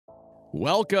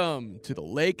Welcome to the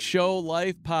Lake Show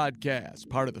Life Podcast,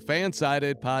 part of the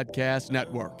Fansided Podcast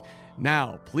Network.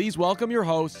 Now, please welcome your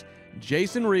hosts,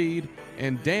 Jason Reed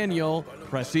and Daniel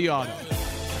Preciado.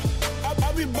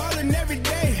 I'll be balling every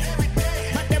day.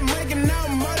 But that making out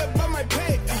mother by my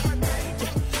pay.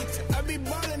 I'll be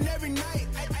balling every night.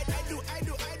 I do what I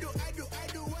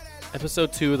like.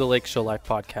 Episode 2 of the Lake Show Life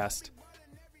Podcast.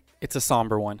 It's a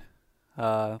somber one.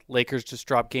 Lakers just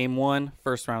dropped game 1,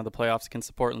 first round of the playoffs against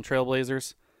the Portland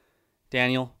Trailblazers.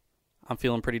 Daniel, I'm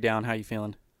feeling pretty down. How you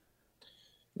feeling?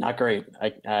 Not great.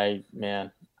 I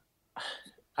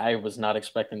was not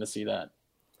expecting to see that.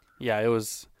 Yeah, it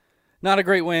was not a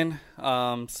great win.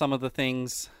 Some of the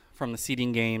things from the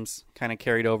seeding games kind of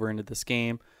carried over into this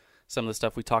game. Some of the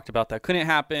stuff we talked about that couldn't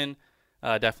happen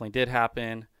definitely did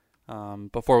happen.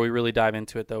 Before we really dive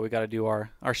into it, though, we got to do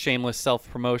our shameless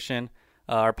self-promotion.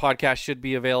 Our podcast should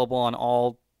be available on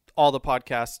all the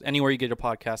podcasts, anywhere you get a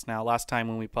podcast now. Last time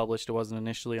when we published, it wasn't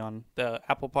initially on the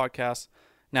Apple Podcasts.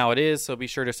 Now it is, so be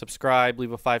sure to subscribe,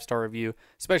 leave a 5-star review,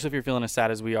 especially if you're feeling as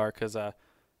sad as we are, because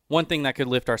one thing that could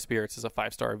lift our spirits is a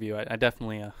 5-star review. I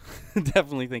definitely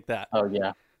definitely think that. Oh,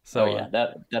 yeah. So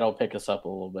that'll pick us up a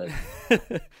little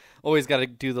bit. Always got to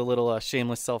do the little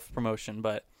shameless self-promotion,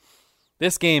 but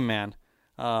this game, man,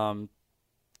 final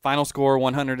score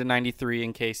 193,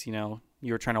 in case,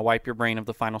 you were trying to wipe your brain of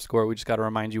the final score. We just got to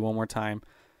remind you one more time.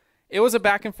 It was a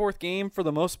back-and-forth game for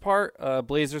the most part.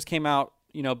 Blazers came out,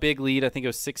 big lead. I think it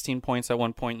was 16 points at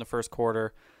one point in the first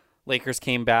quarter. Lakers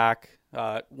came back,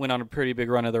 went on a pretty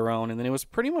big run of their own, and then it was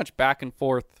pretty much back and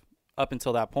forth up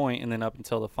until that point, and then up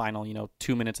until the final,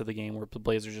 2 minutes of the game where the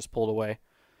Blazers just pulled away.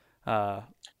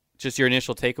 Just your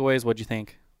initial takeaways, what'd you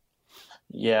think?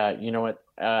 Yeah, you know what?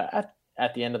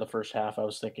 At the end of the first half, I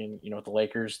was thinking, with the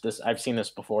Lakers, I've seen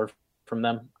this before from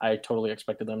them. I totally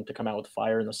expected them to come out with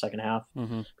fire in the second half.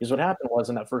 Mm-hmm. Because what happened was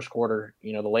in that first quarter,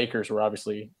 the Lakers were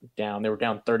obviously down. They were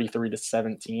down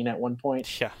 33-17 at one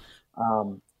point. Yeah.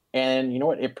 And you know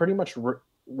what? It pretty much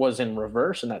was in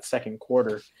reverse in that second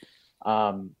quarter.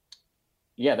 There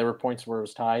were points where it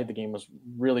was tied. The game was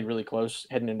really, really close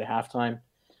heading into halftime.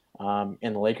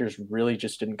 And the Lakers really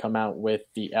just didn't come out with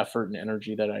the effort and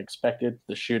energy that I expected.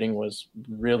 The shooting was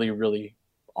really, really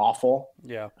awful.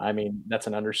 Yeah. I mean, that's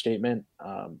an understatement.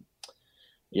 I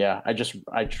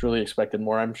truly expected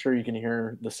more. I'm sure you can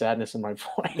hear the sadness in my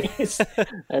voice.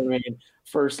 I mean,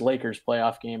 first Lakers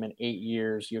playoff game in 8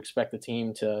 years. You expect the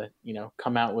team to,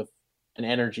 come out with an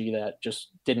energy that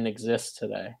just didn't exist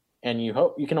today. And you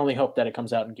can only hope that it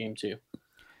comes out in game 2.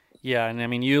 Yeah, and I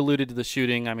mean, you alluded to the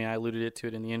shooting. I mean, I alluded to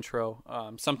it in the intro.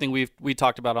 Something we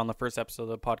talked about on the first episode of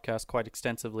the podcast quite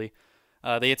extensively.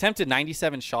 They attempted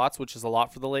 97 shots, which is a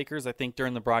lot for the Lakers. I think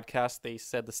during the broadcast they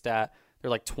said the stat,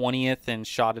 they're like 20th in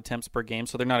shot attempts per game,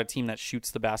 so they're not a team that shoots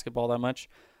the basketball that much.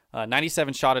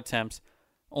 97 shot attempts,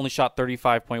 only shot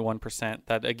 35.1%.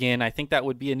 That, again, I think that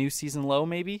would be a new season low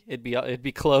maybe. It'd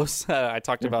be close. I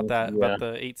talked about that, about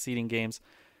the 8 seeding games.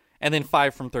 And then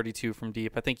 5 from 32 from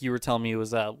deep. I think you were telling me it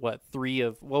was, what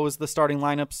was the starting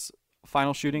lineup's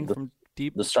final shooting from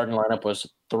deep? The starting lineup was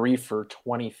 3 for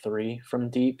 23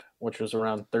 from deep, which was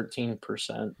around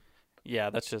 13%. Yeah,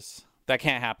 that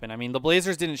can't happen. I mean, the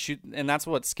Blazers didn't shoot, and that's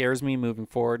what scares me moving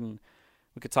forward, and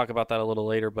we could talk about that a little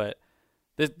later, but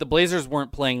the Blazers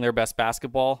weren't playing their best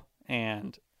basketball,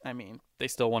 and, I mean, they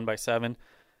still won by 7.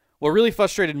 What really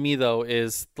frustrated me, though,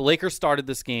 is the Lakers started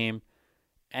this game,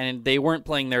 and they weren't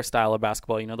playing their style of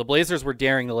basketball. The Blazers were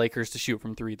daring the Lakers to shoot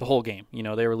from 3 the whole game.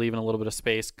 They were leaving a little bit of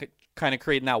space, kind of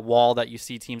creating that wall that you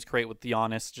see teams create with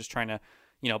Giannis, just trying to,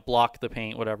 block the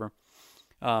paint, whatever.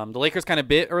 The Lakers kind of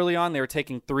bit early on. They were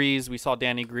taking threes. We saw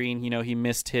Danny Green, he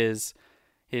missed his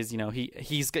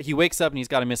he wakes up and he's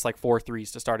got to miss like 4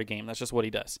 threes to start a game. That's just what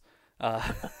he does.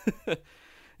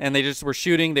 And they just were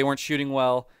shooting. They weren't shooting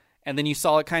well. And then you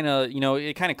saw it kind of,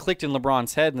 it kind of clicked in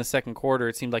LeBron's head in the second quarter.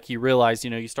 It seemed like he realized,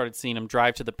 you started seeing him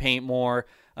drive to the paint more,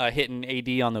 hitting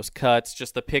AD on those cuts,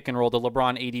 just the pick and roll, the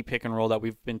LeBron AD pick and roll that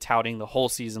we've been touting the whole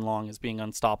season long as being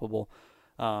unstoppable.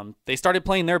 They started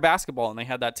playing their basketball, and they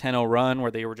had that 10-0 run where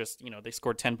they were just, they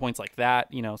scored 10 points like that,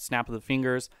 snap of the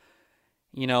fingers,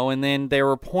 and then there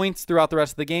were points throughout the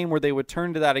rest of the game where they would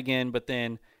turn to that again, but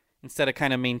then instead of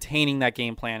kind of maintaining that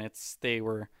game plan,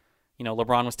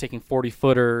 LeBron was taking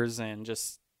 40-footers and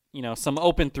just, some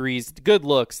open threes, good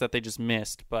looks that they just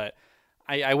missed. But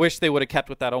I wish they would have kept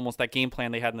with that game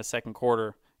plan they had in the second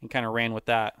quarter and kind of ran with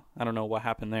that. I don't know what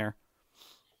happened there.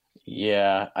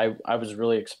 Yeah, I was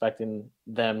really expecting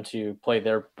them to play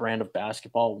their brand of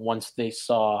basketball once they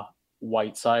saw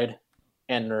Whiteside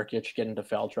and Nurkic get into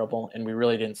foul trouble, and we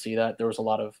really didn't see that. There was a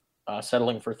lot of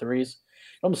settling for threes.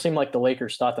 It almost seemed like the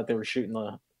Lakers thought that they were shooting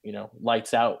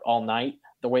lights out all night.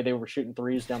 The way they were shooting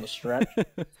threes down the stretch,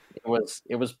 it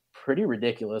was pretty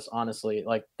ridiculous, honestly.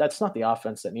 Like, that's not the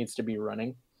offense that needs to be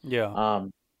running. Yeah.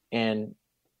 And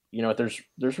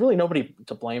there's really nobody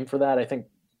to blame for that. I think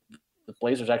the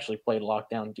Blazers actually played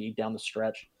lockdown D down the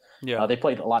stretch. Yeah. They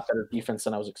played a lot better defense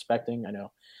than I was expecting. I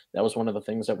know that was one of the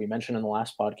things that we mentioned in the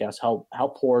last podcast,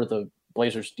 how poor the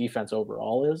Blazers defense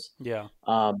overall is. Yeah.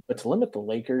 But to limit the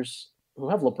Lakers, who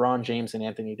have LeBron James and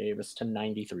Anthony Davis, to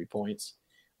 93 points,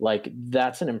 like,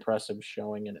 that's an impressive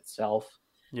showing in itself.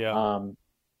 Yeah.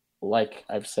 Like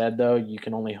I've said, though, you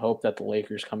can only hope that the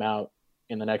Lakers come out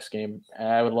in the next game.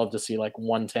 I would love to see like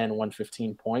 110,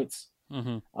 115 points.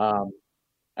 Mm-hmm.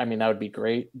 I mean, that would be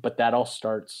great, but that all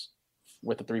starts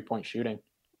with the 3-point shooting.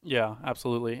 Yeah,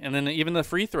 absolutely. And then even the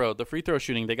free throw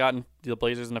shooting, they got the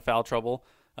Blazers into foul trouble.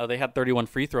 They had 31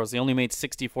 free throws. They only made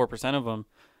 64% of them.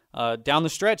 Down the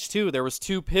stretch, too, there was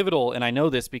 2 pivotal, and I know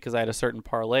this because I had a certain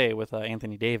parlay with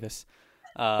Anthony Davis.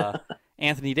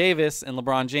 Anthony Davis and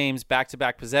LeBron James,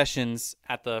 back-to-back possessions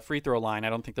at the free throw line. I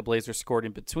don't think the Blazers scored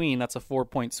in between. That's a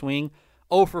 4-point swing.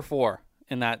 0 for 4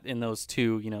 in those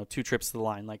 2 trips to the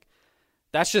line. Like,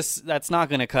 that's not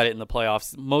going to cut it in the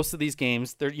playoffs. Most of these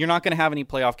games, you're not going to have any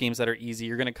playoff games that are easy.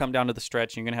 You're going to come down to the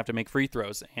stretch, and you're going to have to make free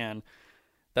throws. And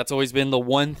that's always been the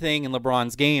one thing in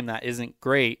LeBron's game that isn't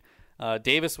great.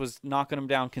 Davis was knocking him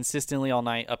down consistently all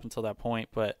night up until that point.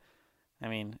 But, I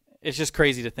mean, it's just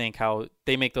crazy to think how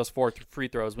they make those 4 free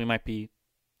throws. We might be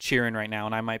cheering right now,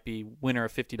 and I might be winner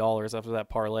of $50 after that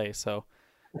parlay. So,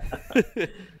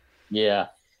 yeah.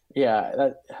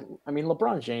 I mean,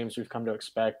 LeBron James, we've come to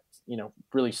expect,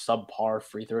 really subpar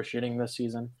free throw shooting this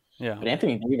season. Yeah. But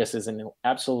Anthony Davis is an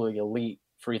absolutely elite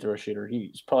free throw shooter.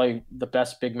 He's probably the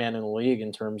best big man in the league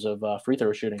in terms of free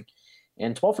throw shooting.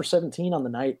 And 12 for 17 on the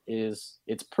night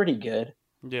it's pretty good.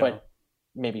 Yeah. But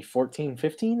maybe 14,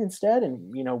 15 instead.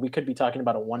 And, we could be talking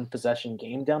about a 1-possession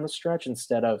game down the stretch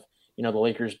instead of, the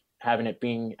Lakers having it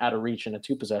being out of reach in a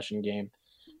 2-possession game.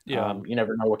 Yeah. You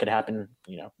never know what could happen.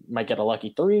 Might get a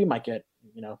lucky 3, might get,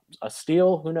 a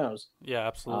steal. Who knows? Yeah,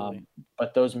 absolutely.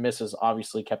 But those misses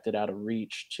obviously kept it out of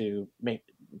reach to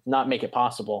not make it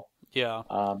possible. Yeah.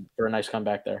 For a nice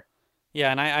comeback there. Yeah,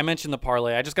 and I mentioned the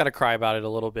parlay. I just got to cry about it a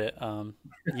little bit.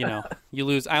 You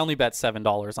lose. I only bet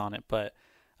 $7 on it, but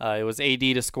it was AD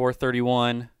to score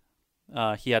 31.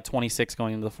 He had 26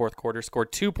 going into the fourth quarter.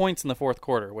 Scored 2 points in the fourth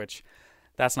quarter, which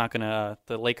that's not going to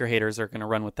the Laker haters are going to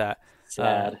run with that.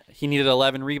 Sad. He needed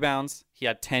 11 rebounds. He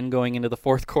had 10 going into the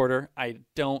fourth quarter. I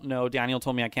don't know. Daniel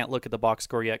told me I can't look at the box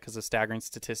score yet because of staggering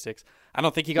statistics. I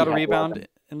don't think he got a rebound 11.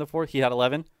 In the fourth. He had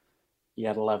 11? He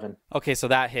had 11. Okay, so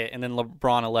that hit. And then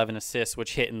LeBron 11 assists,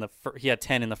 which hit he had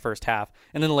 10 in the first half.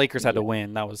 And then the Lakers had to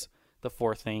win. That was the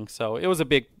fourth thing. So it was a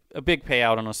big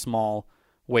payout on a small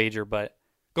wager. But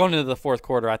going into the fourth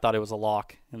quarter, I thought it was a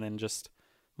lock. And then just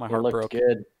my heart broke.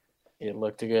 It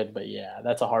looked good. But, yeah,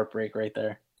 that's a heartbreak right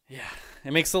there. Yeah,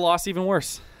 it makes the loss even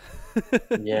worse.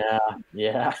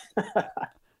 Yeah.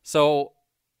 So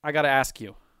I got to ask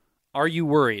you, are you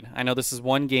worried? I know this is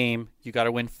one game. You got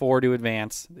to win 4 to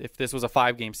advance. If this was a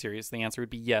 5-game series, the answer would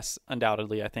be yes,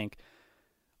 undoubtedly, I think.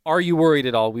 Are you worried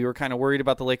at all? We were kind of worried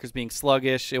about the Lakers being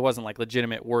sluggish. It wasn't like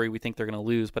legitimate worry. We think they're going to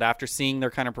lose. But after seeing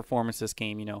their kind of performance this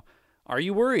game, are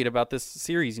you worried about this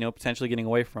series, potentially getting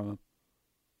away from them?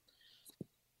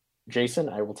 Jason,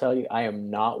 I will tell you, I am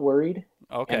not worried.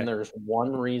 Okay. And there's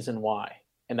one reason why,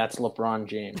 and that's LeBron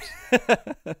James.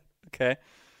 Okay.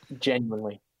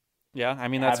 Genuinely. Yeah, I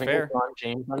mean, that's having fair. LeBron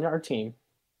James on our team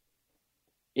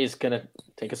is going to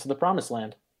take us to the promised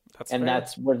land. That's and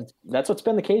fair. that's what's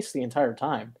been the case the entire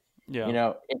time.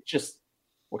 Yeah. It just,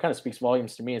 what kind of speaks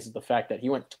volumes to me is the fact that he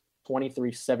went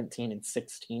 23, 17, and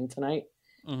 16 tonight,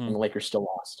 and the Lakers still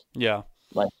lost. Yeah.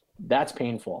 Like, that's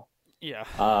painful. Yeah.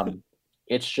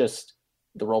 It's just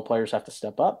the role players have to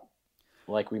step up.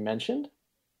 Like we mentioned,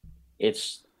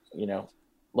 it's,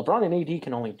 LeBron and AD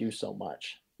can only do so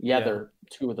much. Yeah, they're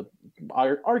two of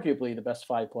arguably the best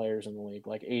 5 players in the league.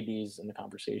 Like, AD's in the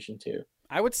conversation too.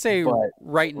 I would say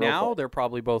right now they're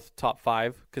probably both top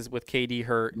 5 because with KD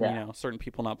hurt, certain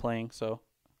people not playing. So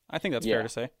I think that's fair to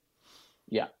say.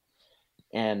 Yeah,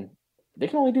 and they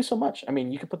can only do so much. I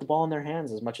mean, you can put the ball in their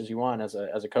hands as much as you want as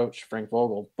a coach, Frank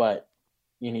Vogel, but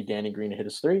you need Danny Green to hit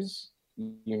his threes.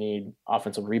 You need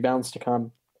offensive rebounds to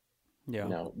come.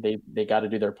 Yeah, they got to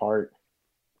do their part.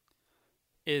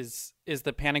 Is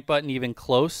the panic button even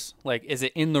close? Like, is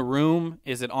it in the room?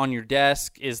 Is it on your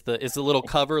desk? Is the little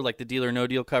cover, like the Deal or No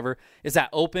Deal cover, is that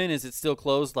open? Is it still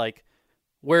closed? Like,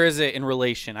 where is it in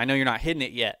relation? I know you're not hitting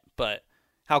it yet, but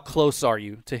how close are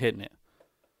you to hitting it?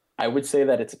 I would say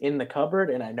that it's in the cupboard,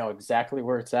 and I know exactly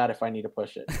where it's at if I need to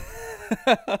push it.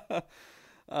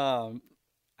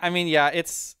 I mean, yeah,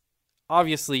 it's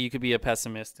obviously you could be a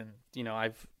pessimist, and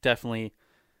I've definitely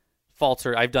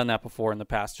faltered. I've done that before in the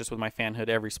past, just with my fanhood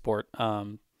every sport.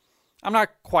 I'm not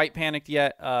quite panicked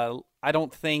yet. I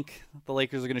don't think the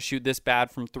Lakers are going to shoot this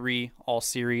bad from three all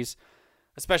series,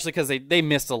 especially because they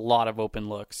missed a lot of open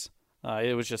looks.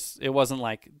 It wasn't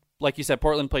like you said,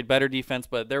 Portland played better defense,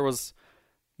 but there was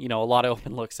a lot of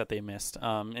open looks that they missed.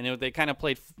 And they kind of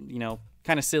played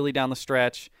kind of silly down the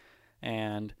stretch,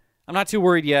 and I'm not too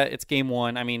worried yet. It's game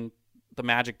one. I mean, the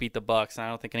Magic beat the Bucks, and I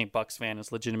don't think any Bucks fan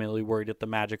is legitimately worried that the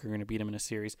Magic are going to beat them in a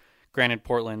series. Granted,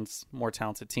 Portland's a more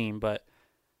talented team, but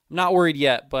I'm not worried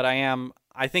yet. But I am.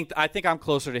 I think I'm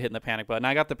closer to hitting the panic button.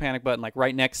 I got the panic button like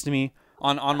right next to me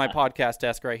on my podcast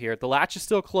desk right here. The latch is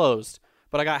still closed,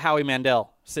 but I got Howie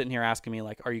Mandel sitting here asking me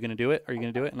like, "Are you going to do it? Are you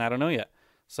going to do it?" And I don't know yet.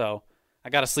 So I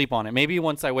got to sleep on it. Maybe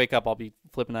once I wake up, I'll be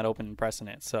flipping that open and pressing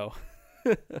it. So.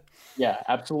 Yeah,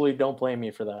 absolutely. Don't blame me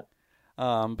for that.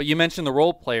 But you mentioned the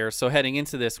role players. So heading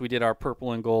into this, we did our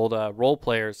purple and gold role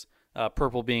players.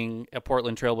 Purple being a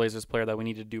Portland Trailblazers player that we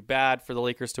need to do bad for the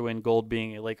Lakers to win. Gold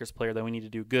being a Lakers player that we need to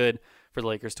do good for the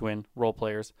Lakers to win. Role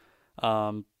players.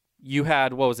 You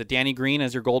had, what was it, Danny Green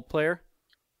as your gold player?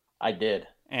 I did.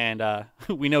 And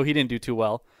we know he didn't do too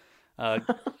well.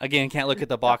 Again, can't look at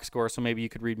the box score, so maybe you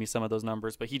could read me some of those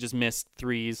numbers. But he just missed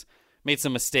threes, made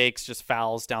some mistakes, just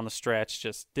fouls down the stretch,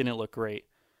 just didn't look great.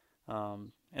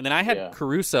 And then I had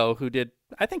Caruso,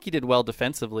 I think he did well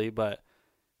defensively, but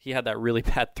he had that really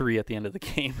bad three at the end of the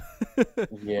game.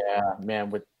 Yeah,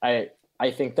 man.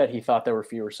 I think that he thought there were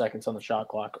fewer seconds on the shot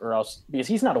clock, or else, because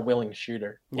he's not a willing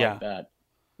shooter like that.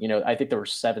 I think there were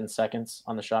 7 seconds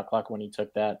on the shot clock when he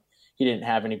took that. He didn't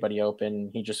have anybody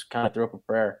open. He just kind of threw up a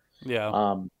prayer.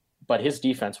 Yeah. But his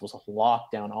defense was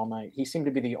locked down all night. He seemed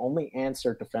to be the only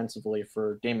answer defensively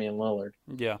for Damian Lillard.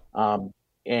 Yeah.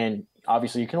 And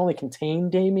obviously you can only contain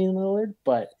Damian Lillard,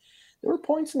 but there were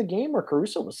points in the game where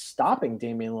Caruso was stopping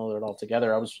Damian Lillard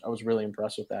altogether. I was really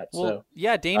impressed with that. Well, so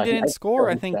yeah, Dame didn't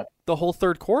score, I think, the whole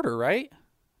third quarter, right?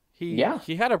 He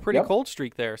had a pretty cold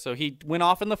streak there. So he went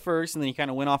off in the first, and then he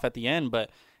kind of went off at the end, but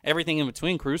everything in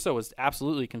between, Caruso was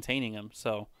absolutely containing him.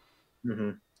 So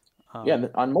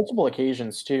on multiple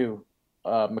occasions too,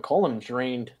 McCollum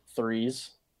drained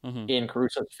threes in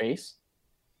Caruso's face,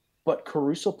 but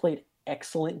Caruso played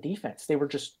excellent defense. There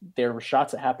were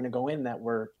shots that happened to go in that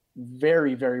were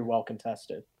very, very well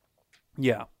contested.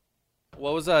 Yeah.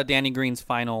 What was Danny Green's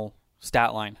final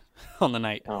stat line on the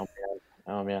night? Oh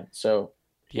man. So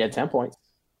he had 10 points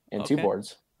and 2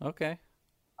 boards. Okay.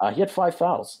 He had 5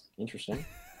 fouls. Interesting.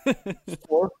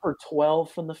 4 for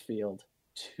 12 from the field,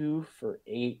 2 for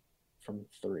 8 from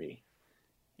 3.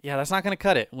 Yeah, that's not going to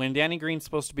cut it. When Danny Green's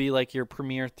supposed to be like your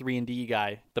premier 3-and-D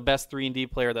guy, the best 3-and-D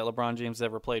player that LeBron James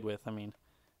ever played with, I mean,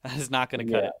 that is not going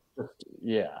to cut it.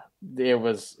 Yeah, it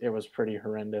was pretty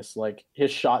horrendous. Like, his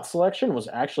shot selection was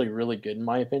actually really good in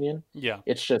my opinion. Yeah.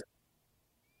 It's just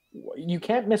you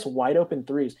can't miss wide open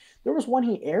threes. There was one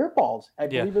he airballed. I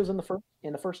believe it was in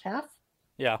the first half.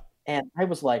 Yeah. And I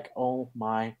was like, "Oh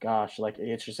my gosh, like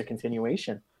it's just a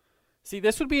continuation." See,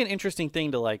 this would be an interesting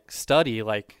thing to like study,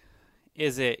 like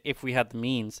is it, if we had the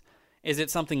means, is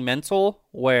it something mental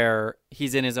where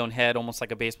he's in his own head, almost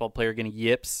like a baseball player getting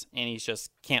yips and he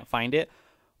just can't find it?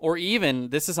 Or even,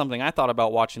 this is something I thought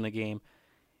about watching the game.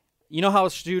 You know how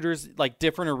shooters, like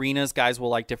different arenas, guys will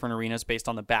like different arenas based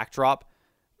on the backdrop.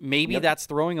 Maybe that's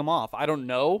throwing him off. I don't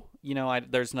know.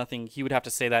 There's nothing, he would have to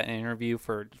say that in an interview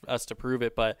for us to prove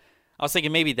it, but I was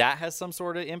thinking maybe that has some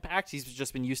sort of impact. He's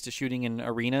just been used to shooting in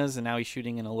arenas and now he's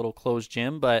shooting in a little closed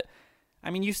gym, but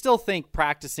I mean, you still think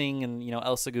practicing and,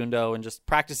 El Segundo and just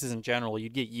practices in general,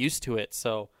 you'd get used to it.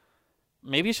 So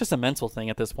maybe it's just a mental thing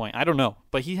at this point. I don't know.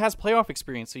 But he has playoff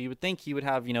experience, so you would think he would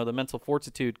have, the mental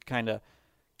fortitude kind of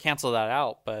cancel that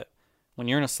out. But when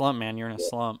you're in a slump, man, you're in a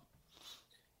slump.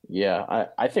 Yeah,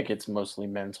 I think it's mostly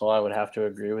mental. I would have to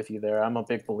agree with you there. I'm a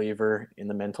big believer in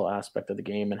the mental aspect of the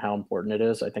game and how important it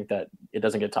is. I think that it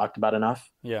doesn't get talked about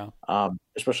enough. Yeah.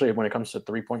 Especially when it comes to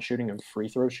 3-point shooting and free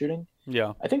throw shooting.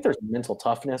 Yeah. I think there's mental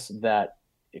toughness that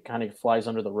it kind of flies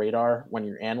under the radar when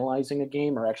you're analyzing a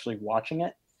game or actually watching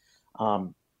it.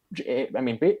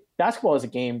 Basketball is a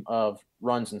game of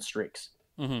runs and streaks.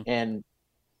 Mm-hmm. And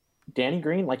Danny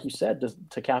Green, like you said,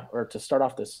 to start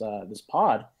off this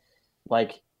pod,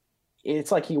 like,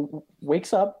 it's like he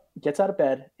wakes up, gets out of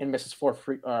bed, and misses 4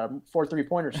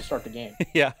 3-pointers to start the game.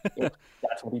 Yeah.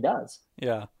 That's what he does.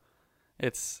 Yeah.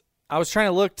 I was trying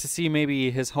to look to see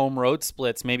maybe his home road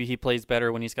splits. Maybe he plays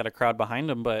better when he's got a crowd behind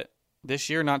him, but this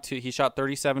year he shot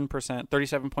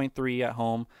 37.3 at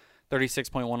home,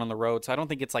 36.1 on the road. So I don't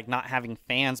think it's like not having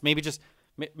fans. Maybe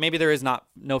maybe there is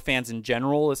no fans in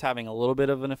general is having a little bit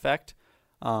of an effect.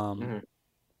 But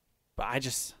I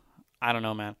don't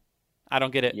know, man. I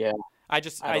don't get it. Yeah. I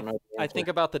think think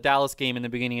about the Dallas game in the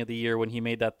beginning of the year when he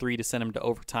made that 3 to send him to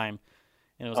overtime.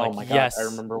 And it was oh my yes. God, I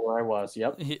remember where I was.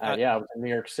 Yep. I was in New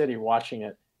York City watching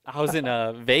it. I was in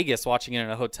Vegas watching it in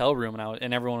a hotel room,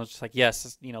 and everyone was just like,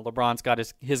 yes, LeBron's got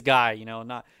his guy,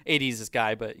 not AD's his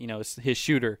guy, but, his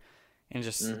shooter. And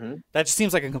just that just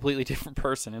seems like a completely different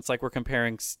person. It's like we're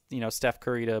comparing, Steph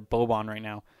Curry to Boban right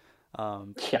now.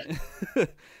 And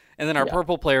then our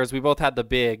purple players, we both had the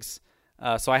bigs.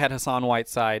 So I had Hassan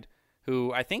Whiteside,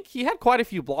 who I think he had quite a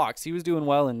few blocks. He was doing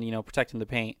well in, protecting the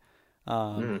paint.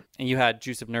 And you had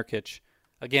Jusuf Nurkic.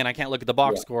 Again, I can't look at the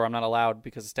box score. I'm not allowed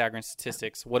because of staggering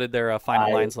statistics. What did their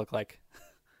final lines look like?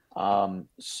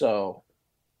 So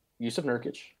Jusuf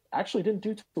Nurkic actually didn't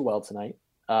do too well tonight.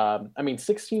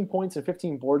 16 points and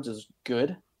 15 boards is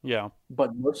good. Yeah.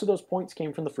 But most of those points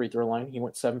came from the free throw line. He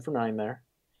went 7 for 9 there.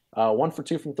 1 for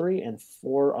 2 from 3 and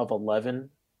 4 of 11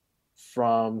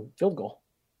 from field goal.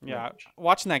 Yeah.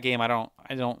 Watching that game, I don't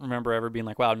remember ever being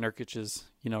like, wow, Nurkic is,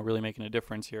 really making a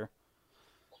difference here.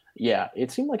 Yeah,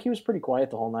 it seemed like he was pretty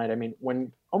quiet the whole night. I mean,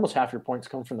 when almost half your points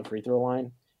come from the free throw line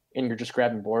and you're just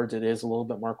grabbing boards, it is a little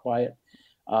bit more quiet.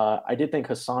 I did think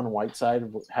Hassan Whiteside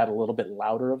had a little bit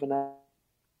louder of a night.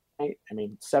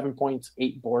 7 points,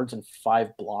 8 boards, and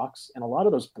 5 blocks. And a lot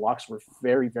of those blocks were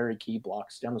very, very key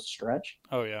blocks down the stretch.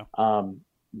 Oh, yeah.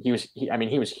 He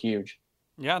was huge.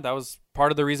 Yeah, that was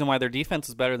part of the reason why their defense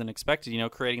is better than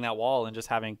expected, creating that wall and just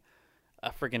having a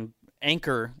freaking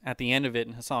anchor at the end of it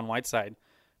and Hassan Whiteside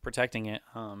protecting it.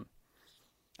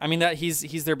 That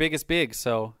he's their biggest big,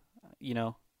 so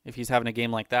if he's having a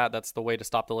game like that, that's the way to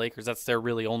stop the Lakers. That's their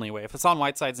really only way. If Hassan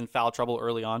Whiteside's in foul trouble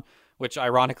early on, which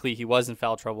ironically he was in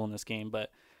foul trouble in this game,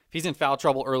 but if he's in foul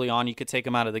trouble early on, you could take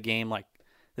him out of the game. Like,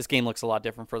 this game looks a lot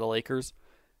different for the Lakers.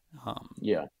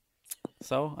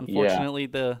 So unfortunately,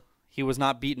 he was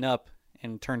not beaten up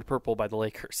and turned purple by the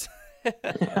Lakers.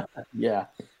 Yeah,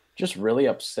 just really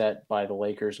upset by the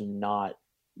Lakers not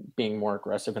being more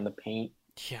aggressive in the paint.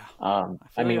 Yeah.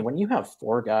 When you have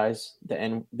 4 guys that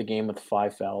end the game with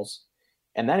 5 fouls,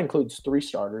 and that includes 3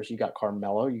 starters, you got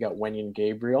Carmelo, you got Wenyen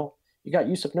Gabriel, you got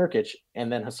Jusuf Nurkic,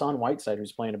 and then Hassan Whiteside,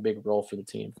 who's playing a big role for the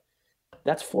team.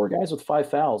 That's 4 guys with 5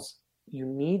 fouls. You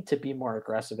need to be more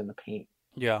aggressive in the paint.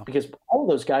 Yeah. Because all of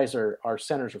those guys are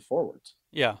centers or forwards.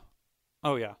 Yeah.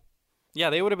 Oh, yeah. Yeah,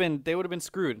 they would have been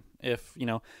screwed if,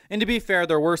 and to be fair,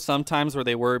 there were some times where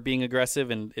they were being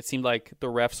aggressive, and it seemed like the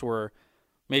refs were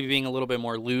maybe being a little bit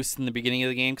more loose in the beginning of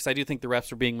the game, because I do think the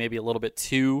refs were being maybe a little bit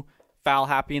too foul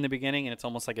happy in the beginning, and it's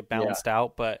almost like it balanced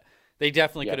out, but they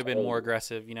definitely could have been more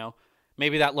aggressive,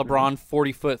 Maybe that LeBron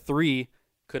 40-foot 3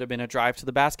 could have been a drive to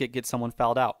the basket, get someone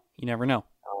fouled out. You never know.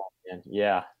 Oh, man.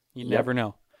 Yeah. You never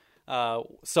know.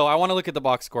 So I want to look at the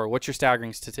box score. What's your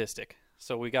staggering statistic?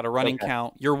 So we got a running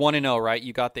count. You're 1-0, right?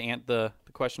 You got the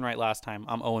question right last time.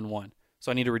 I'm 0-1.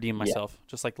 So I need to redeem myself,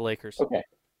 just like the Lakers. Okay.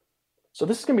 So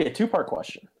this is going to be a 2-part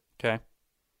question. Okay.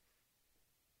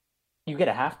 You get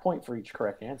a half point for each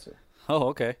correct answer. Oh,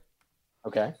 okay.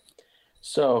 Okay.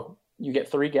 So you get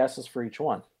 3 guesses for each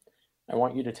one. I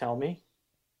want you to tell me.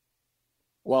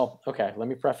 Well, okay, let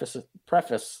me preface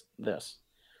this.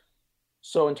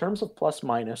 So in terms of plus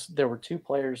minus, there were 2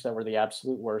 players that were the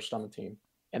absolute worst on the team,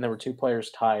 and there were 2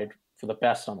 players tied for the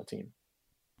best on the team.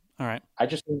 All right. I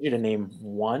just need you to name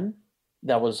one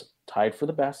that was tied for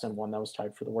the best and one that was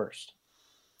tied for the worst.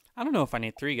 I don't know if I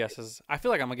need 3 guesses. I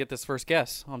feel like I'm going to get this first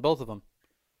guess on both of them.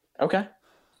 Okay.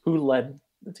 Who led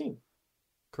the team?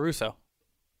 Caruso.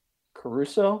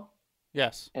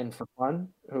 Yes. And for fun,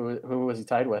 who was he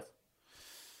tied with?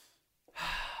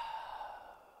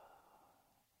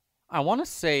 I want to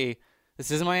say,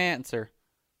 this isn't my answer,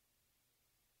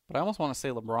 but I almost want to say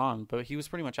LeBron, but he was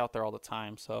pretty much out there all the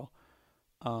time. So,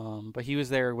 but he was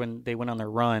there when they went on their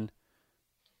run.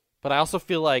 But I also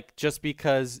feel like just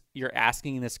because you're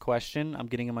asking this question, I'm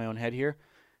getting in my own head here,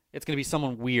 it's going to be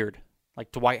someone weird,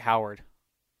 like Dwight Howard.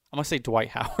 I'm going to say Dwight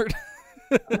Howard.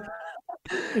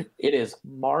 It is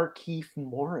Markieff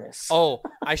Morris. Oh,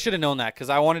 I should have known that because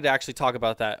I wanted to actually talk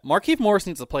about that. Markieff Morris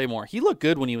needs to play more. He looked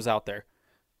good when he was out there.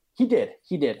 He did.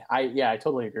 I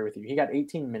totally agree with you. He got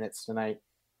 18 minutes tonight,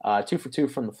 2 for 2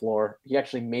 from the floor. He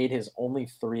actually made his only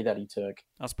 3 that he took.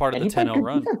 That's part of the 10-0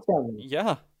 run.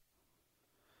 Yeah.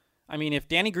 I mean, if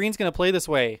Danny Green's going to play this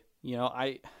way,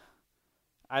 I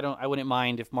wouldn't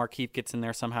mind if Markieff gets in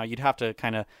there somehow. You'd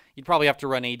probably have to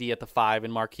run AD at the 5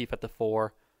 and Markieff at the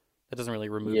 4. That doesn't really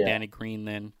remove Danny Green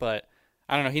then, but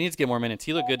I don't know. He needs to get more minutes.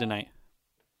 He looked good tonight.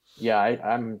 Yeah,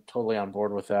 I'm totally on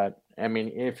board with that. I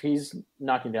mean, if he's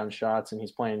knocking down shots and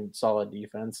he's playing solid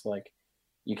defense, like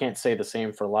you can't say the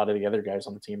same for a lot of the other guys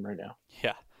on the team right now.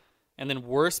 Yeah. And then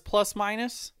worst plus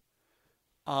minus?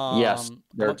 Yes,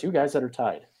 there are two guys that are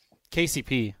tied.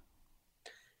 KCP.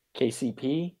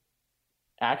 KCP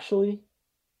actually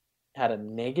had a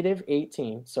negative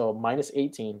 18, so a minus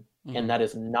 18, and that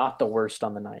is not the worst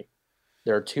on the night.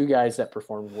 There are two guys that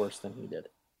performed worse than he did.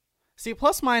 See,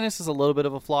 plus minus is a little bit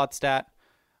of a flawed stat.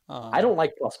 I don't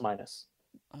like plus minus.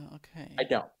 Okay. I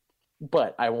don't.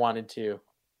 But I wanted to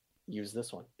use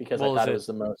this one because I thought it was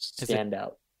the most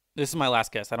standout. This is my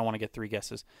last guess. I don't want to get 3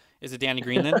 guesses. Is it Danny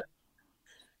Green then?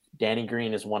 Danny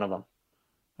Green is one of them.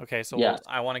 Okay, so yes.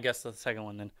 I want to guess the second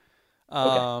one then.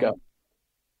 Okay, go.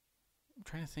 I'm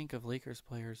trying to think of Lakers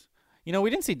players. You know, we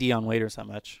didn't see Dion Waiters that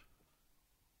much.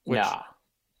 Which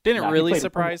didn't really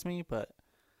surprise me, but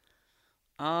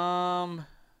who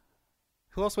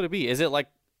else would it be? Is it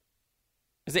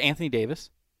Anthony Davis?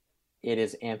 It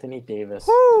is Anthony Davis.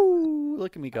 Woo!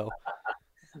 Look at me go.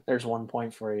 There's 1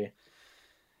 point for you.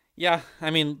 Yeah,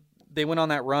 I mean, they went on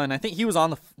that run. I think he was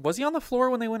was he on the floor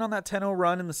when they went on that 10-0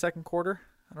 run in the second quarter?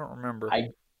 I don't remember. I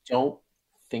don't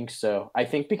think so. I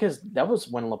think because that was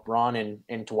when LeBron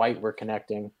and Dwight were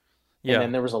connecting. Yeah. And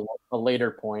then there was a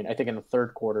later point, I think in the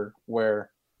third quarter, where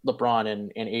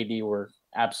LeBron and AD were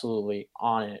absolutely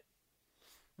on it.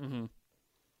 Mm-hmm.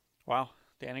 Wow.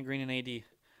 Danny Green and AD.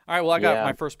 All right, well, I got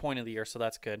my first point of the year, so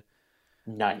that's good.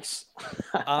 Nice.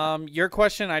 Your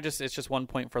question, it's just 1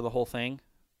 point for the whole thing.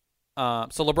 So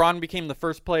LeBron became the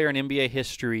first player in NBA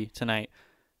history tonight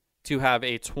to have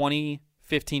a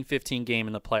 20-15-15 game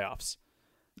in the playoffs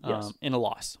in a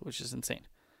loss, which is insane.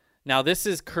 Now, this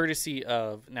is courtesy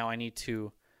of... Now, I need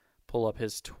to pull up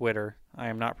his Twitter. I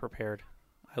am not prepared.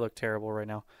 I look terrible right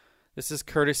now. This is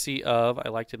courtesy of... I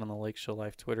liked it on the Lake Show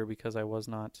Live Twitter because I was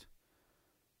not...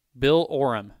 Bill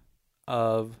Oram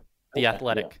of The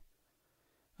Athletic.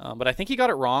 Yeah. But I think he got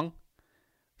it wrong.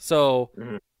 So,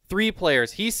 3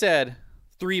 players. He said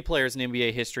 3 players in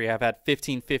NBA history have had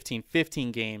 15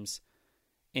 games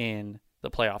in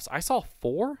the playoffs. I saw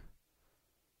 4?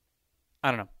 I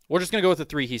don't know. We're just going to go with the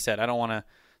 3 he said. I don't want to...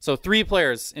 So 3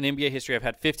 players in NBA history have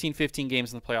had 15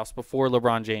 games in the playoffs before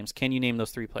LeBron James. Can you name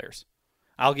those 3 players?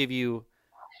 I'll give you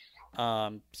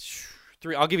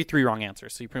 3. I'll give you 3 wrong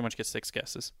answers, so you pretty much get 6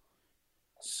 guesses.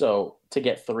 So to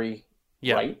get 3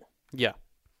 right? Yeah.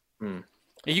 You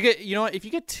know what? If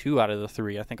you get 2 out of the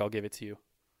 3, I think I'll give it to you.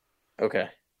 Okay.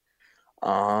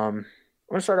 I'm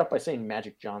going to start off by saying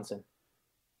Magic Johnson.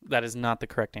 That is not the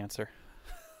correct answer.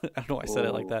 I don't know why I said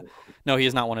it like that. No, he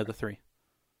is not one of the 3.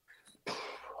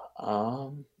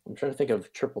 I'm trying to think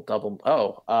of triple-double.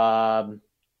 I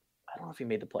don't know if he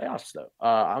made the playoffs, though.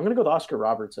 I'm going to go with Oscar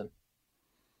Robertson.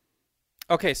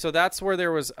 Okay, so that's where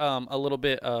there was a little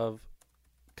bit of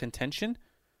contention.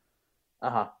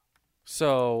 Uh-huh.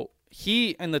 So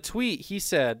in the tweet, he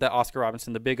said that Oscar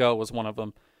Robertson, the Big O, was one of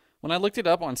them. When I looked it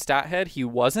up on StatHead, he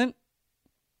wasn't.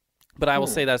 But I will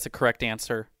say that's the correct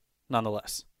answer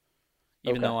nonetheless,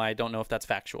 even though I don't know if that's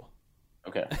factual.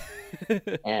 Okay.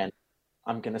 And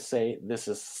I'm going to say this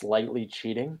is slightly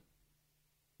cheating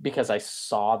because I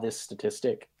saw this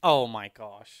statistic. Oh, my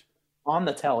gosh. On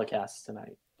the telecast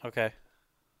tonight. Okay.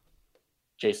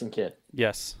 Jason Kidd.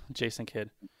 Yes, Jason Kidd.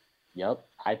 Yep,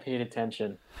 I paid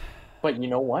attention. But you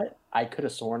know what? I could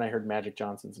have sworn I heard Magic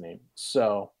Johnson's name.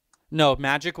 So... No,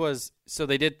 Magic was... So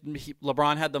they did...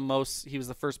 LeBron had the most... He was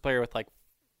the first player with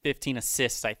 15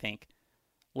 assists, I think.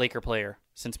 Laker player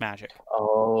since Magic.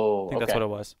 Oh, I think that's what it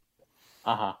was.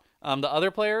 Uh-huh. The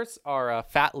other players are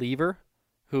Fat Lever,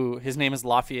 who his name is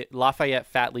Lafayette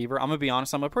Fat Lever. I'm going to be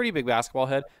honest, I'm a pretty big basketball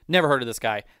head. Never heard of this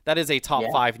guy. That is a top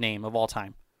 5 name of all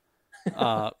time.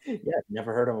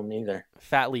 Never heard of him either.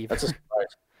 Fat Lever. That's a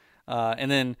surprise. And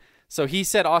then, so he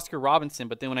said Oscar Robinson,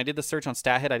 but then when I did the search on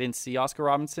StatHead, I didn't see Oscar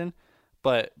Robinson,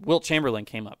 but Wilt Chamberlain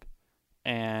came up.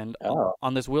 And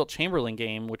on this Wilt Chamberlain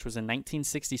game, which was in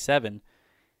 1967,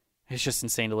 it's just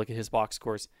insane to look at his box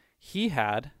scores. He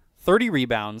had 30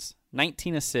 rebounds,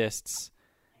 19 assists,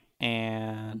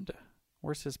 and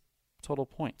where's his total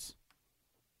points?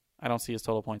 I don't see his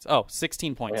total points.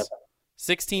 16 points.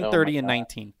 16, 30, and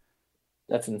 19.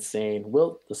 That's insane.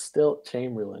 Wilt the Stilt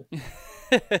Chamberlain.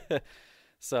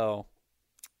 So,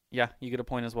 yeah, you get a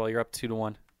point as well. You're up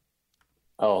 2-1.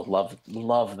 Oh,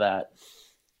 love that.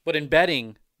 But in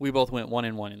betting, we both went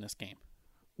 1-1 in this game.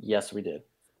 Yes, we did.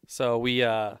 So we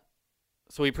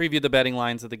previewed the betting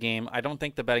lines of the game. I don't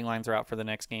think the betting lines are out for the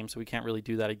next game, so we can't really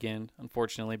do that again,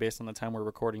 unfortunately, based on the time we're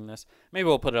recording this. Maybe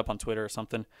we'll put it up on Twitter or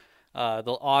something.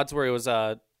 The odds were it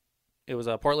was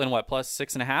Portland, plus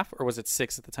 6.5, or was it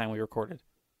 6 at the time we recorded?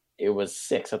 It was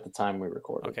 6 at the time we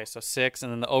recorded. Okay, so 6,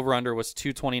 and then the over-under was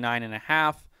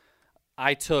 229.5.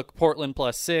 I took Portland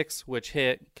plus 6, which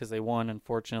hit because they won,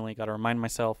 unfortunately. Got to remind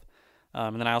myself.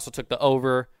 And then I also took the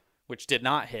over, which did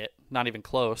not hit, not even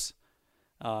close.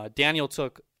 Daniel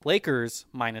took Lakers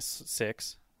minus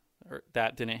 6.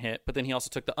 That didn't hit. But then he also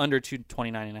took the under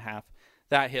 229.5.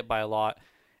 That hit by a lot.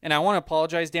 And I want to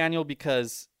apologize, Daniel,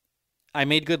 because I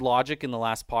made good logic in the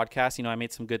last podcast. You know, I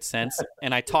made some good sense.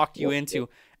 And I talked you into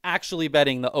actually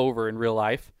betting the over in real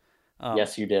life.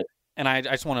 Yes, you did. And I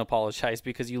just want to apologize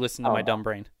because you listened to my dumb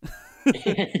brain.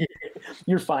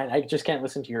 You're fine. I just can't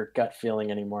listen to your gut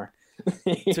feeling anymore.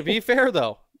 To be fair,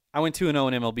 though, I went 2-0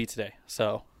 in MLB today.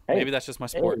 So maybe that's just my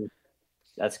sport. Hey,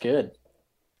 that's good.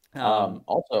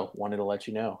 Also, wanted to let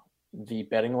you know, the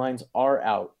betting lines are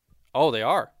out. Oh, they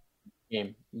are?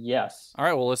 Game. Yes. All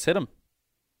right, well, let's hit them.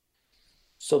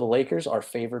 So the Lakers are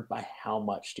favored by how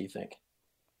much, do you think?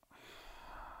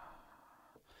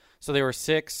 So they were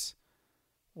 6.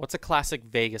 What's a classic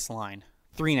Vegas line?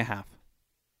 3.5.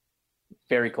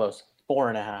 Very close.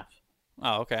 4.5.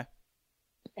 Oh, okay.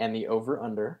 And the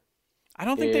over-under. I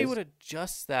don't think they would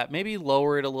adjust that. Maybe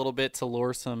lower it a little bit to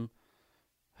lure some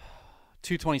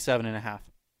 227.5.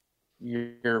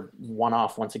 You're one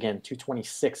off once again.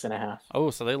 226.5. Oh,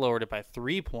 so they lowered it by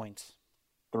 3 points.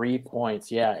 3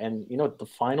 points, yeah. And you know the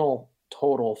final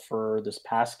total for this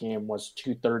past game was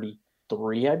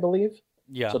 233, I believe.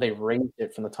 Yeah. So they raised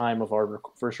it from the time of our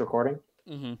first recording.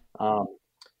 Mm-hmm.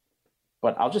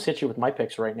 But I'll just hit you with my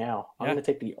picks right now. I'm going to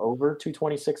take the over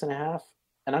 226.5,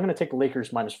 and I'm going to take the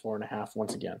Lakers minus 4.5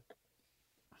 once again.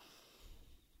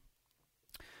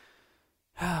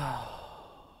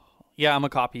 Yeah, I'm gonna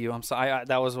copy you. I'm sorry.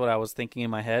 That was what I was thinking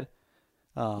in my head.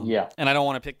 Yeah. And I don't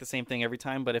want to pick the same thing every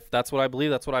time, but if that's what I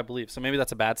believe, that's what I believe. So maybe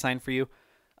that's a bad sign for you.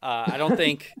 I don't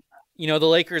think, the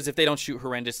Lakers, if they don't shoot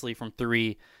horrendously from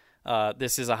 3,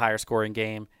 this is a higher scoring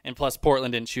game. And plus,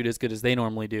 Portland didn't shoot as good as they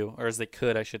normally do, or as they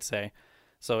could, I should say.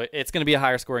 So it's going to be a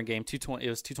higher scoring game. It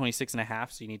was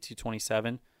 226.5, so you need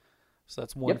 227. So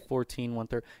that's 114,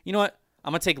 130. You know what?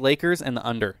 I'm going to take Lakers and the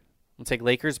under. I'm going to take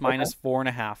Lakers minus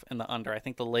 4.5 and the under. I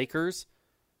think the Lakers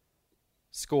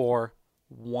score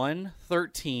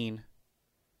 113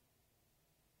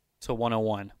 to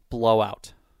 101.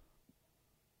 Blowout.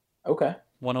 Okay.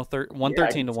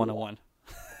 113 to 101.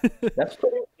 That's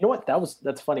pretty, you know what?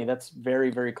 That's funny. That's very,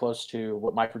 very close to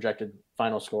what my projected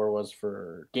final score was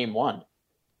for game 1.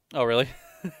 Oh, really?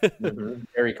 Mm-hmm.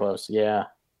 Very close. Yeah.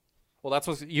 Well, that's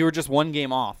what you were just one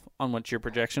game off on what your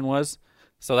projection was.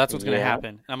 So that's what's going to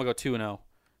happen. I'm going to go 2-0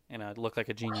 and I'd look like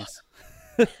a genius.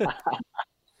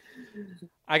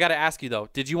 I got to ask you, though,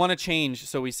 did you want to change?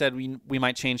 So we said we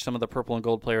might change some of the purple and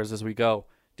gold players as we go.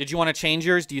 Did you want to change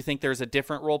yours? Do you think there's a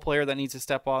different role player that needs to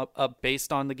step up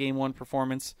based on the Game 1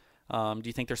 performance? Do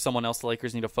you think there's someone else the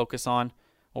Lakers need to focus on?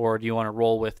 Or do you want to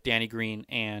roll with Danny Green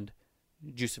and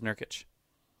Jusuf Nurkic?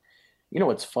 You know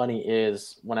what's funny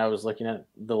is when I was looking at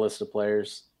the list of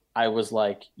players, I was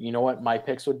like, you know what my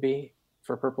picks would be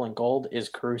for purple and gold is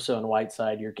Caruso and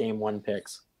Whiteside, your Game 1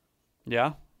 picks.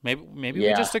 Yeah. Maybe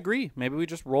we just agree. Maybe we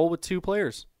just roll with 2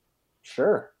 players.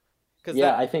 Sure.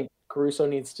 Yeah, I think Caruso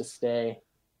needs to stay.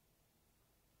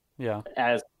 Yeah.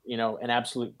 As, an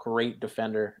absolute great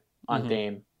defender on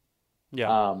Dame.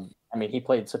 Yeah. He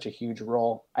played such a huge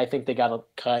role. I think they got to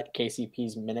cut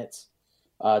KCP's minutes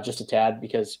just a tad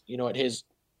because,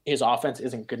 his offense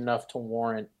isn't good enough to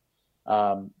warrant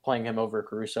playing him over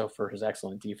Caruso for his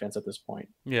excellent defense at this point.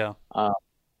 Yeah.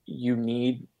 You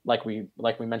need, like we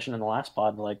mentioned in the last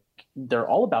pod, they're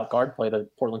all about guard play, the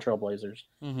Portland Trail Blazers.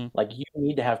 Mm-hmm. You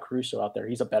need to have Caruso out there.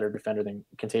 He's a better defender than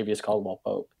Kentavious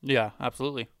Caldwell-Pope. Yeah,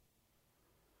 absolutely.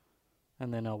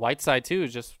 And then Whiteside too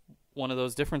is just one of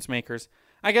those difference makers.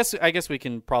 I guess we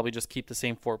can probably just keep the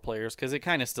same 4 players because it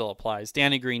kind of still applies.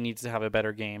 Danny Green needs to have a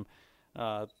better game.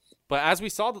 But as we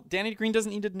saw, Danny Green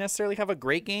doesn't need to necessarily have a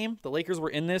great game. The Lakers were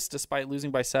in this despite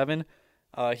losing by 7.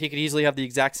 He could easily have the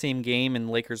exact same game and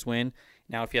the Lakers win.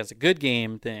 Now, if he has a good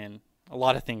game, then a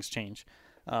lot of things change.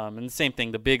 And the same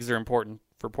thing, the bigs are important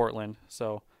for Portland.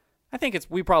 So I think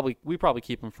we probably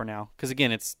keep him for now because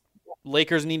again, it's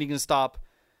Lakers needing to stop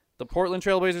the Portland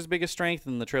Trailblazers' biggest strength,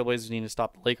 and the Trailblazers need to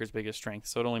stop the Lakers' biggest strength.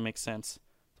 So it only makes sense.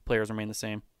 The players remain the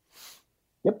same.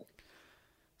 Yep.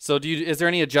 So is there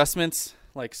any adjustments,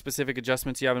 like specific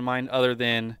adjustments you have in mind other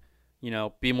than,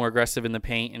 be more aggressive in the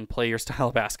paint and play your style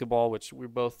of basketball, which we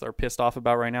both are pissed off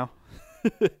about right now?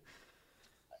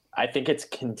 I think it's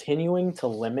continuing to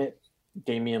limit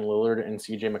Damian Lillard and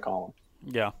CJ McCollum.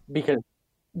 Yeah. Because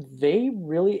they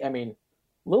really,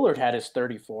 Lillard had his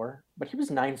 34, but he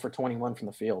was 9 for 21 from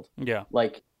the field. Yeah.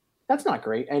 That's not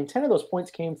great. And 10 of those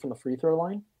points came from the free throw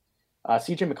line.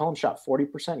 CJ McCollum shot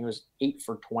 40%. He was 8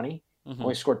 for 20.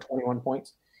 Only scored 21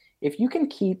 points. If you can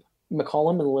keep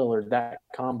McCollum and Lillard, that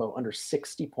combo, under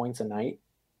 60 points a night,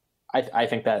 I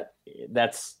think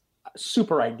that's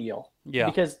super ideal. Yeah.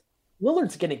 Because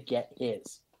Lillard's going to get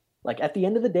his. Like, at the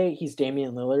end of the day, he's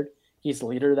Damian Lillard. He's the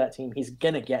leader of that team. He's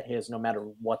going to get his no matter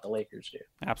what the Lakers do.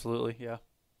 Absolutely, yeah.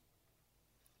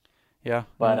 Yeah.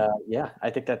 But, I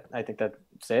think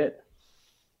that's it.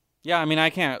 Yeah, I mean, I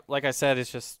can't, like I said,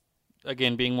 it's just,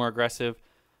 again, being more aggressive.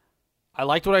 I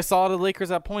liked what I saw of the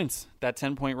Lakers at points. That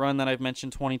 10-point run that I've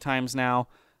mentioned 20 times now.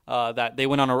 That they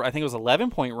went on I think it was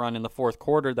 11-point run in the fourth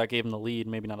quarter that gave them the lead.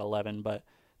 Maybe not 11, but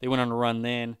they went on a run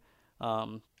then.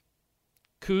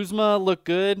 Kuzma looked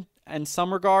good in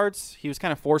some regards. He was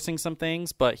kind of forcing some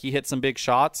things, but he hit some big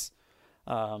shots.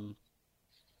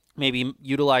 Maybe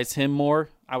utilize him more.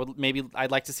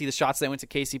 I'd like to see the shots that went to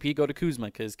KCP go to Kuzma,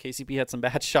 because KCP had some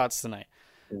bad shots tonight.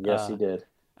 Yes, he did.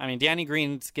 I mean, Danny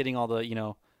Green's getting all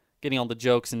the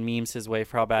jokes and memes his way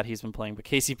for how bad he's been playing, but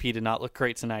KCP did not look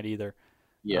great tonight either.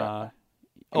 Yeah.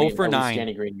 0 for 9.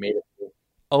 Danny Green made it.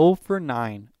 0 for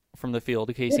 9 from the field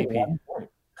to KCP.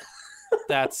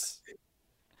 That's,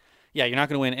 yeah, you're not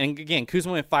going to win. And again,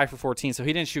 Kuzma went 5 for 14, so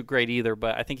he didn't shoot great either,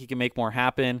 but I think he can make more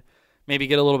happen. Maybe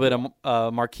get a little bit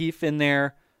of Markieff in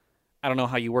there. I don't know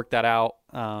how you work that out,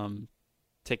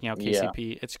 taking out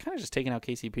KCP. Yeah. It's kind of just taking out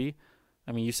KCP.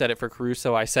 I mean, you said it for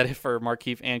Caruso. I said it for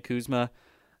Markieff and Kuzma.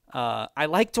 I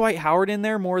like Dwight Howard in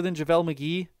there more than JaVale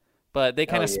McGee, but they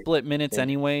kind of split minutes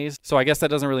anyways, so I guess that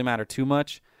doesn't really matter too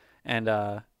much. And,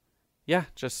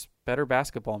 just better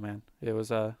basketball, man. It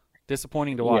was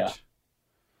disappointing to watch.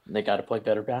 Yeah. They got to play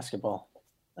better basketball.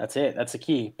 That's it. That's the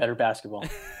key. Better basketball.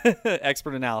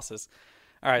 Expert analysis.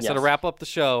 All right, So to wrap up the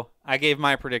show, I gave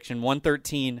my prediction,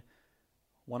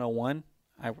 113-101.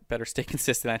 I better stay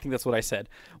consistent. I think that's what I said.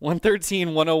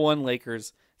 113-101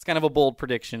 Lakers. It's kind of a bold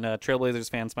prediction. Trailblazers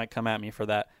fans might come at me for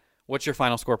that. What's your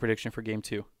final score prediction for Game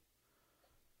 2? I'm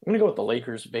going to go with the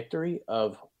Lakers' victory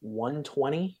of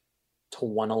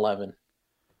 120-111.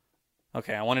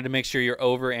 Okay, I wanted to make sure your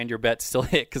over and your bet still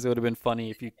hit, because it would have been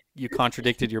funny if you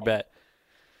contradicted your bet.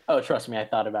 Oh, trust me, I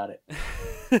thought about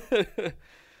it.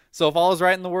 So if all is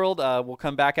right in the world, we'll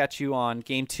come back at you on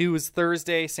Game 2 is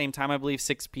Thursday, same time, I believe,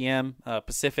 6 p.m.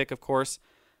 Pacific, of course.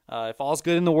 If all's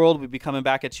good in the world, we'll be coming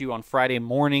back at you on Friday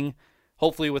morning,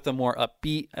 hopefully with a more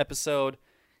upbeat episode.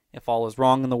 If all is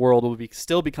wrong in the world, we'll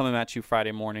still be coming at you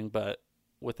Friday morning, but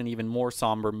with an even more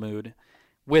somber mood,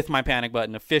 with my panic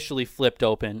button officially flipped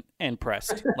open and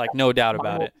pressed, like no doubt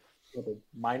about it.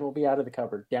 Mine will be out of the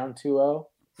cupboard, down 2-0.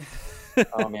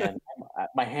 Oh man,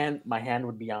 my hand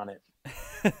would be on it.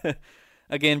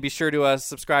 Again, be sure to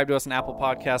subscribe to us on Apple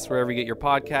Podcasts, wherever you get your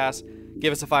podcasts.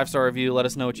 Give us a 5-star review. Let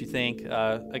us know what you think.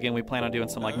 Again, we plan on doing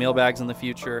some mailbags in the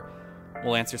future.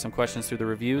 We'll answer some questions through the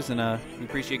reviews, and we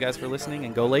appreciate you guys for listening,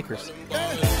 and go Lakers.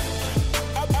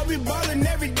 I'll be balling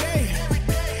every day.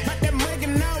 But that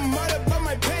making now, mother by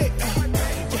my pay.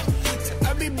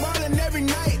 I'll be balling every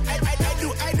night.